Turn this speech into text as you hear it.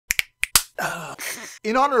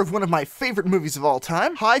In honor of one of my favorite movies of all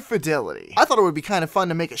time, High Fidelity. I thought it would be kind of fun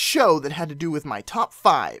to make a show that had to do with my top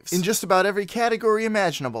 5s in just about every category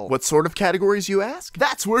imaginable. What sort of categories, you ask?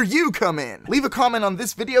 That's where you come in. Leave a comment on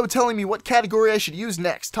this video telling me what category I should use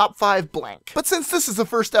next, top 5 blank. But since this is the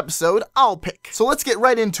first episode, I'll pick. So let's get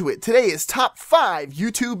right into it. Today is top 5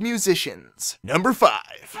 YouTube musicians. Number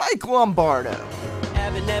 5, Mike Lombardo.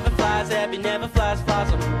 Abby never flies on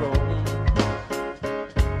the road.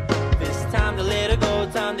 Time to let her go,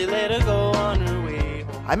 time to let her go on her way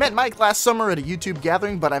home. I met Mike last summer at a YouTube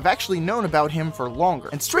gathering, but I've actually known about him for longer.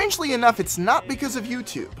 And strangely enough, it's not because of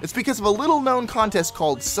YouTube. It's because of a little-known contest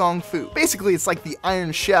called Song Fu. Basically, it's like the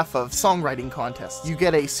Iron Chef of songwriting contests. You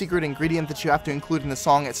get a secret ingredient that you have to include in the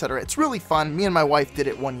song, etc. It's really fun. Me and my wife did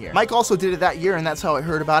it one year. Mike also did it that year, and that's how I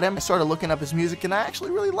heard about him. I started looking up his music, and I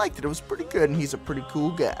actually really liked it. It was pretty good, and he's a pretty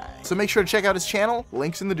cool guy. So make sure to check out his channel.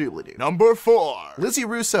 Links in the doobly-doo. Number 4, Lizzie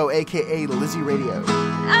Russo, aka Lizzieradio.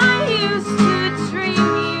 I used to dream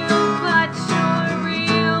you, but you're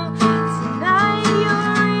real tonight.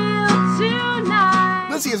 You're real tonight.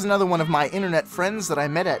 Lizzie is another one of my internet friends that I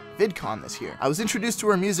met at VidCon this year. I was introduced to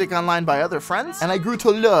her music online by other friends, and I grew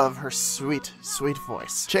to love her sweet, sweet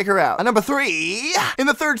voice. Check her out. At number 3, in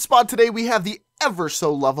the 3rd spot today, we have the ever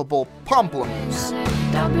so lovable Pomplamoose.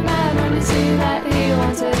 Don't be mad when you see that he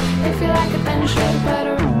wants it. If you like it, then you should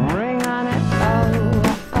better ring on it.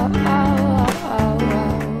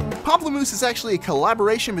 Pomplamoose is actually a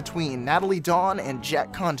collaboration between Nataly Dawn and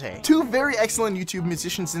Conte. Two very excellent YouTube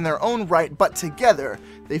musicians in their own right, but together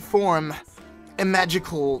they form a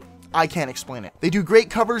magical... I can't explain it. They do great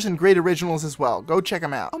covers and great originals as well. Go check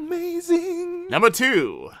them out. Amazing. Number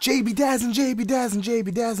 2,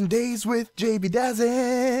 jbdazen days with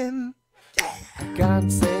jbdazen. I can't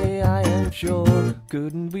say I am sure.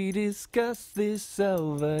 Couldn't we discuss this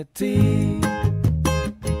over tea?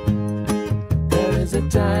 There is a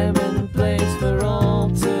time and place for all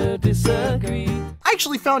to disagree. I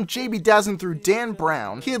actually found jbdazen through Dan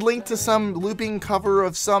Brown. He had linked to some looping cover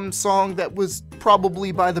of some song that was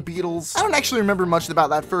probably by the Beatles. I don't actually remember much about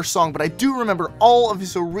that first song, but I do remember all of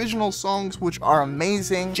his original songs, which are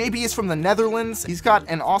amazing. JB is from the Netherlands. He's got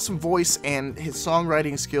an awesome voice, and his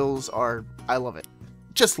songwriting skills are... I love it.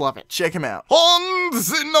 Just love it. Check him out. On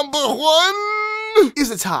the number 1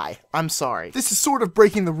 is a tie. I'm sorry. This is sort of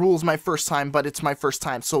breaking the rules my first time, but it's my first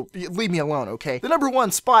time, so leave me alone, okay? The number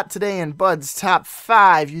 1 spot today in Bud's top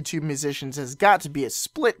 5 YouTube musicians has got to be a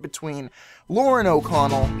split between Lauren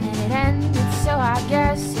O'Connell. And it ended, so I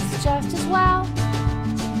guess it's just as well.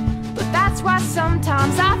 But that's why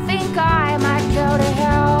sometimes I think I might go to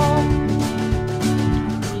hell.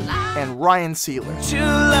 And Ryan Seiler.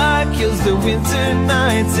 July kills the winter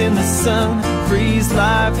nights in the sun, freeze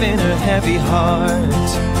life in her heavy heart.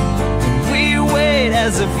 We wait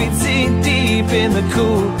as our feet sink deep in the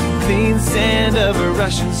cool, clean sand of a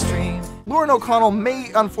Russian stream. Lauren O'Connell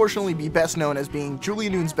may unfortunately be best known as being Julia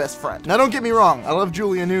Nunes' best friend. Now don't get me wrong, I love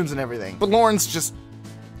Julia Nunes and everything, but Lauren's just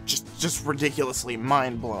ridiculously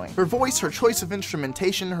mind-blowing. Her voice, her choice of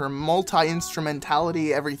instrumentation, her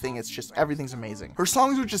multi-instrumentality, everything's amazing. Her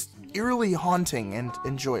songs are just eerily haunting and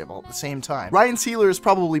enjoyable at the same time. Ryan Seiler is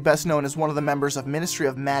probably best known as one of the members of Ministry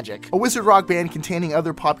of Magic, a wizard rock band containing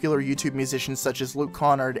other popular YouTube musicians such as Luke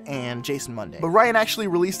Conard and Jason Munday. But Ryan actually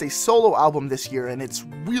released a solo album this year, and it's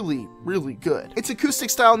really, really good. It's acoustic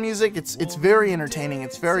style music, it's very entertaining,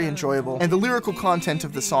 it's very enjoyable, and the lyrical content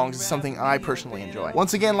of the songs is something I personally enjoy.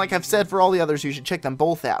 Once again, like I've said for all the others, you should check them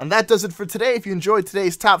both out. And that does it for today. If you enjoyed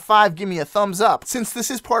today's top 5, give me a thumbs up. Since this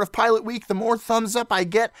is part of Pilot Week, the more thumbs up I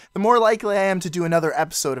get, the more likely I am to do another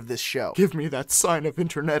episode of this show. Give me that sign of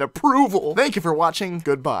internet approval. Thank you for watching.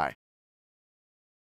 Goodbye.